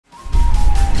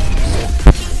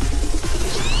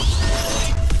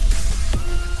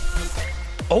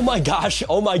Oh my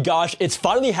gosh, it's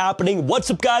finally happening.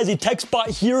 What's up guys, the TechSpot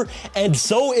here, and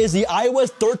so is the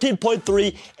iOS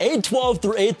 13.3 A12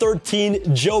 through A13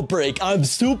 jailbreak. I'm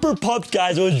super pumped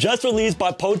guys, it was just released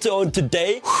by Unc0ver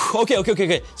today.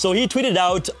 Okay. So he tweeted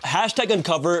out,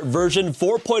 #Unc0ver version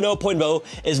 4.0.0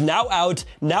 is now out,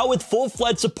 now with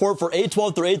full-fledged support for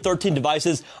A12 through A13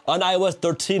 devices on iOS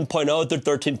 13.0 through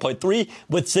 13.3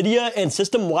 with Cydia and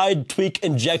system-wide tweak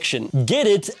injection. Get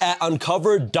it at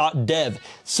Unc0ver.dev.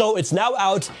 So it's now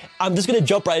out. I'm just gonna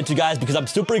jump right into it, guys, because I'm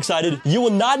super excited. You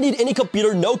will not need any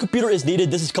computer. No computer is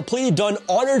needed. This is completely done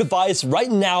on your device right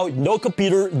now. No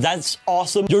computer. That's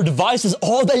awesome. Your device is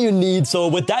all that you need. So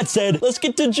with that said, let's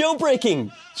get to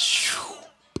jailbreaking.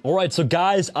 All right, so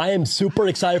guys, I am super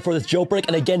excited for this jailbreak.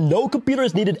 And again, no computer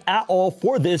is needed at all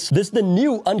for this. This is the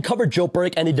new Unc0ver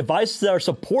jailbreak, and the devices that are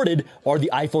supported are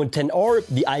the iPhone XR,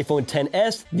 the iPhone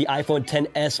XS, the iPhone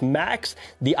XS Max,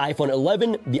 the iPhone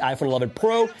 11, the iPhone 11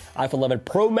 Pro, iPhone 11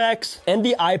 Pro Max, and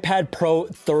the iPad Pro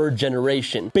 3rd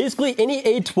generation. Basically, any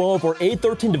A12 or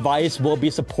A13 device will be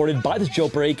supported by this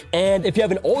jailbreak. And if you have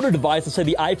an older device, let's say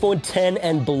the iPhone 10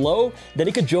 and below, then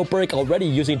it could jailbreak already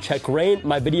using CheckRain.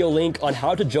 My video link on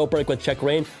how to jailbreak with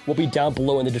CheckRain will be down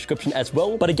below in the description as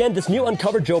well. But again, this new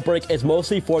Unc0ver jailbreak is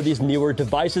mostly for these newer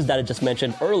devices that I just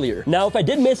mentioned earlier. Now, if I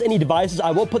did miss any devices,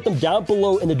 I will put them down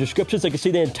below in the description so you can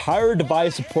see the entire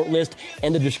device support list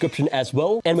in the description as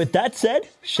well. And with that said,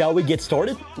 shall we get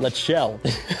started? Let's shall.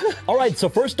 All right, so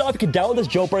first off, you can download this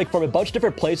jailbreak from a bunch of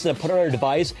different places and put it on your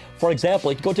device. For example,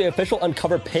 you can go to the official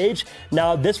Unc0ver page.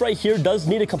 Now, this right here does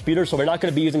need a computer, so we're not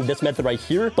going to be using this method right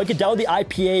here. But you can download the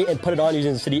IPA and put it on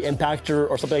using the Cydia Impactor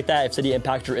or something like that if Cydia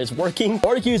Impactor is working,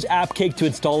 or you can use AppCake to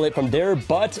install it from there.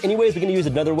 But anyways, we're gonna use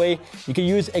another way. You can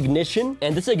use Ignition,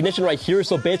 and this is Ignition right here.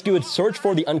 So basically, you would search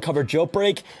for the Unc0ver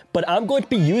jailbreak, but I'm going to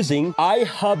be using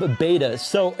iHub Beta.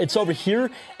 So it's over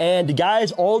here, and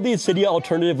guys, all these Cydia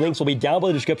alternative links will be down below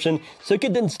in the description, so you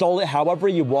can install it however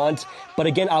you want. But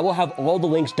again, I will have all the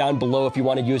links down below if you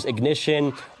want to use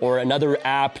Ignition or another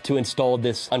app to install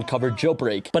this Unc0ver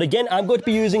jailbreak. But again, I'm going to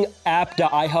be using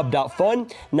app.ihub.fun.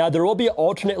 Now, there will be an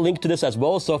alternate link to this as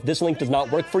well, so if this link does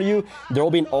not work for you, there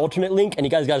will be an alternate link, and you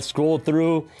guys got to scroll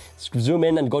through, zoom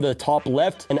in, and go to the top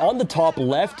left. And on the top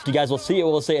left, you guys will see it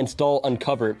will say install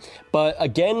Unc0ver. But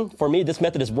again, for me, this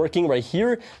method is working right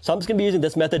here, so I'm just gonna be using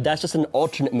this method. That's just an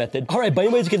alternate method. All right, but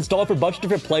anyways, you can install it for a bunch of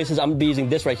different places. I'm gonna be using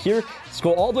this right here.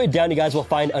 Scroll all the way down, you guys will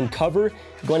find Unc0ver.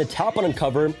 You're going to tap on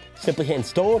Unc0ver, simply hit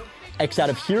install, X out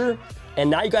of here. And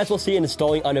now you guys will see it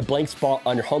installing on a blank spot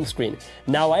on your home screen.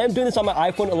 Now, I am doing this on my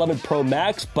iPhone 11 Pro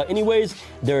Max, but anyways,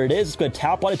 there it is. It's going to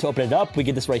tap on it to open it up. We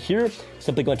get this right here.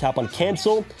 Simply going to tap on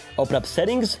cancel, open up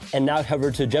settings, and now hover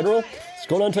to general.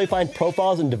 Scroll down until you find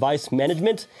profiles and device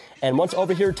management. And once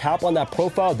over here, tap on that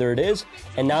profile. There it is.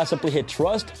 And now simply hit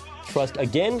trust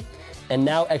again. And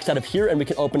now X out of here, and we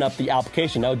can open up the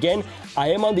application. Now again, I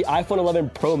am on the iPhone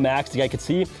 11 Pro Max. You guys can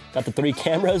see, got the 3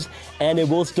 cameras, and it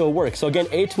will still work. So again,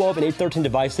 A12 and A13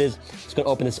 devices. Just gonna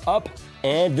open this up,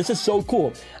 and this is so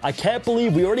cool. I can't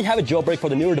believe we already have a jailbreak for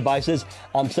the newer devices.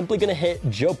 I'm simply gonna hit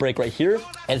jailbreak right here,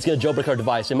 and it's gonna jailbreak our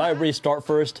device. It might restart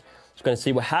first. Just gonna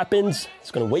see what happens.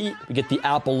 It's gonna wait. We get the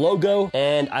Apple logo,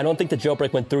 and I don't think the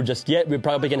jailbreak went through just yet. We're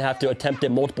probably gonna have to attempt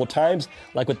it multiple times,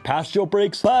 like with past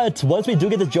jailbreaks. But once we do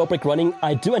get the jailbreak running,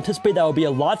 I do anticipate that will be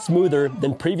a lot smoother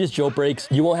than previous jailbreaks.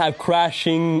 You won't have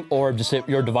crashing or just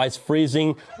your device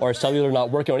freezing or cellular not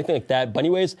working or anything like that. But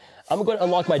anyways, I'm going to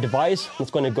unlock my device.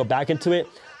 Let's going to go back into it,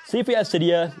 see if we have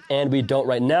Cydia, and we don't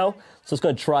right now. So it's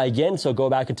going to try again. So go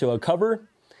back into Unc0ver.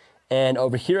 And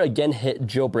over here, again, hit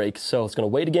jailbreak. So it's gonna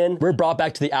wait again. We're brought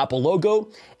back to the Apple logo.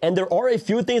 And there are a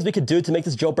few things we could do to make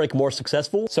this jailbreak more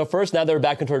successful. So first, now that we're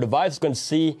back into our device, it's gonna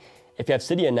see if you have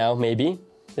Cydia now, maybe.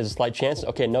 There's a slight chance.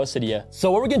 Okay, no Cydia. So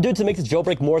what we're gonna do to make this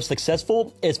jailbreak more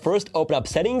successful is first open up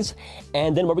settings,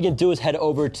 and then what we're gonna do is head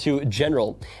over to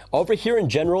general. Over here in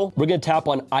general, we're gonna tap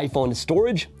on iPhone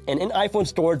storage, and in iPhone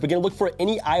storage, we're gonna look for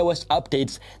any iOS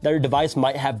updates that your device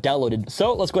might have downloaded.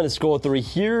 So let's go ahead and scroll through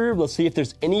here. Let's see if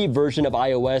there's any version of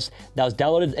iOS that was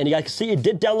downloaded, and you guys can see it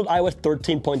did download iOS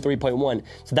 13.3.1.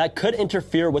 So that could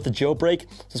interfere with the jailbreak. So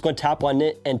let's go and tap on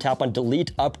it and tap on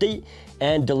delete update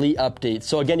and delete update.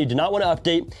 So again, you do not want to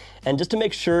update. And just to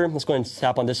make sure, let's go ahead and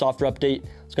tap on this software update.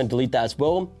 Let's go and delete that as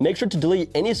well. Make sure to delete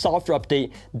any software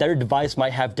update that your device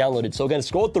might have downloaded. So again,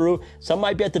 scroll through. Some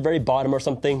might be at the very bottom or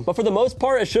something, but for the most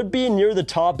part, it should be near the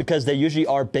top because they usually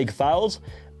are big files.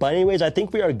 But anyways, I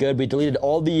think we are good. We deleted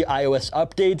all the iOS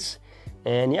updates.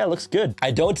 And yeah, it looks good.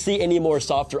 I don't see any more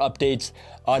software updates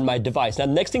on my device. Now,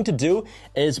 the next thing to do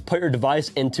is put your device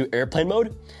into airplane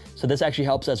mode. So this actually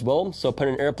helps as well. So put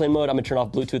it in airplane mode. I'm gonna turn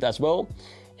off Bluetooth as well.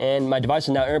 and my device is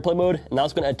now in airplane mode, and now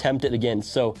it's going to attempt it again.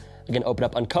 So again, open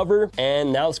up Unc0ver,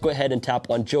 and now let's go ahead and tap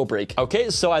on jailbreak. Okay,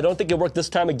 so I don't think it worked this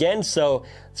time again, so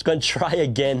let's go and try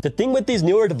again. The thing with these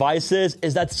newer devices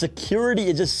is that security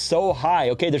is just so high,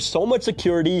 okay? There's so much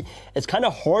security, it's kind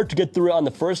of hard to get through it on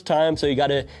the first time, so you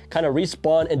gotta kind of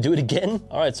respawn and do it again.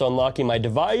 All right, so unlocking my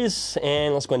device,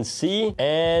 and let's go and see.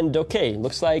 And okay,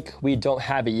 looks like we don't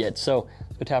have it yet, so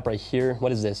let's go tap right here.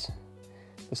 What is this?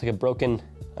 Looks like a broken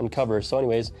Unc0ver. So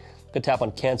anyways, I'm gonna tap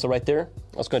on cancel right there.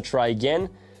 Let's go try again.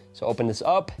 So open this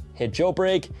up, hit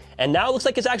jailbreak, and now it looks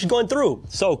like it's actually going through.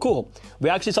 So cool.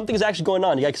 Something is actually going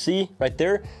on. You guys see right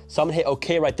there? So I'm gonna hit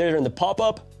OK right there in the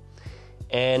pop-up.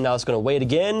 And now it's gonna wait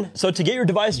again. So to get your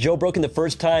device jailbroken the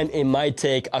first time, it might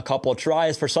take a couple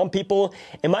tries. For some people,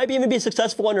 it might even be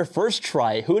successful on your first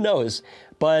try, who knows?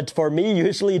 But for me,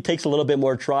 usually it takes a little bit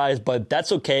more tries, but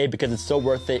that's okay because it's still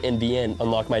worth it in the end.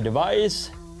 Unlock my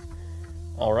device.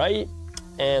 All right.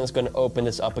 And let's go and open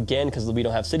this up again because we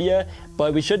don't have Cydia,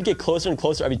 but we should get closer and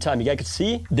closer every time. You guys can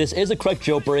see this is a correct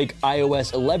jailbreak,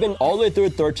 iOS 11 all the way through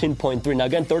 13.3. Now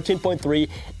again, 13.3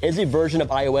 is the version of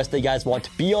iOS that you guys want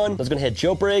to be on. So it's gonna hit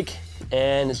jailbreak,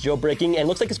 and it's jailbreaking, and it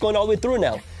looks like it's going all the way through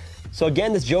now. So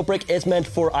again, this jailbreak is meant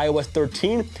for iOS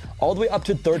 13 all the way up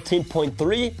to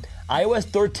 13.3. iOS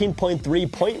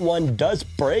 13.3.1 does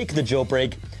break the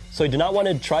jailbreak, so you do not want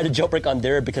to try to jailbreak on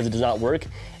there because it does not work.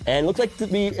 And it looks like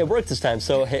it worked this time.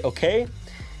 So hit OK.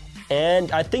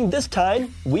 And I think this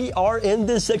time we are in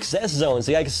the success zone.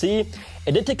 So you guys can see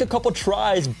it did take a couple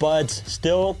tries, but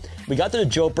still we got to the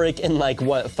jailbreak in like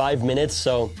what, 5 minutes.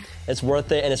 So it's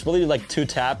worth it. And it's really like 2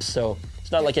 taps. So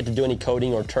it's not like you have to do any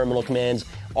coding or terminal commands.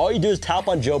 All you do is tap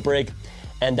on jailbreak,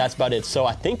 and that's about it. So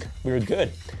I think we were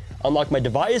good. Unlock my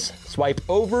device, swipe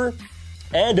over,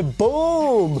 and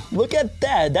boom! Look at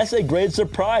that. That's a great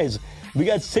surprise. We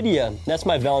got Cydia. That's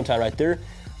my Valentine right there.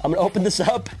 I'm gonna open this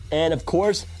up, and of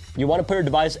course, you want to put your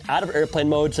device out of airplane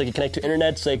mode so you can connect to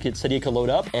internet so Cydia can load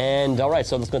up. And all right,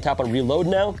 so let's go tap on reload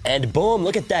now. And boom,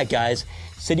 look at that, guys.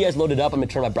 Cydia is loaded up. I'm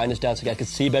gonna turn my brightness down so you guys can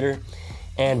see better.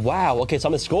 And wow, okay, so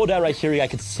I'm gonna scroll down right here. You guys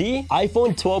can see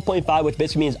iPhone 12.5, which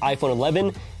basically means iPhone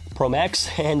 11 Pro Max.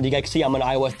 And you guys can see I'm on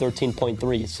iOS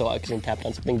 13.3, so I can tap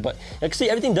on something. But you can see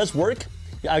everything does work.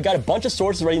 I've got a bunch of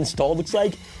sources already installed, looks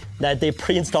like, that they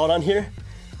pre-installed on here.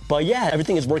 But yeah,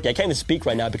 everything is working. I can't even speak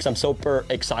right now because I'm super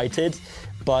excited.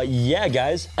 But yeah,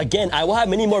 guys, again, I will have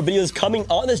many more videos coming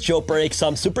on this jailbreak, so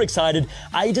I'm super excited.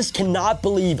 I just cannot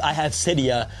believe I have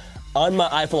Cydia on my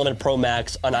iPhone 11 Pro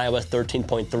Max on iOS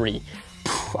 13.3.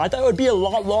 I thought it would be a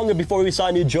lot longer before we saw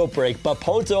a new jailbreak, but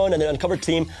Ponzone and the Unc0ver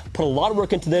team put a lot of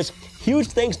work into this. Huge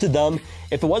thanks to them.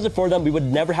 If it wasn't for them, we would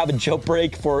never have a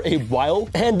jailbreak for a while.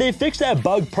 And they fixed that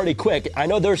bug pretty quick. I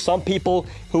know there are some people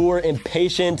who were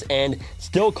impatient and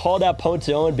still called out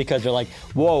Ponzone because they're like,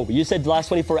 whoa, you said the last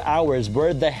 24 hours.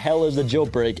 Where the hell is the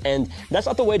jailbreak? And that's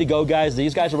not the way to go, guys.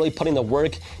 These guys are really putting the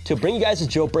work to bring you guys a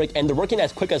jailbreak, and they're working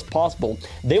as quick as possible.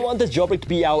 They want this jailbreak to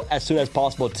be out as soon as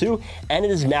possible too, and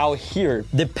it is now here.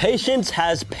 The patience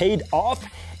has paid off,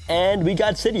 and we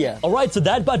got Cydia. All right, so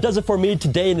that about does it for me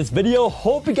today in this video.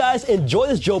 Hope you guys enjoy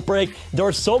this jailbreak. There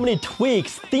are so many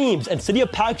tweaks, themes, and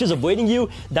Cydia packages awaiting you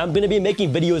that I'm gonna be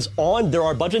making videos on. There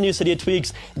are a bunch of new Cydia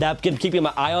tweaks that I'm keeping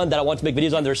my eye on that I want to make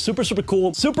videos on. They're super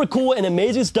cool and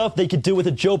amazing stuff they could do with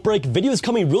a jailbreak. Videos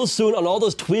coming real soon on all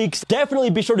those tweaks. Definitely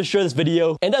be sure to share this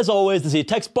video. And as always, this is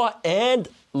TechSpot, and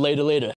later.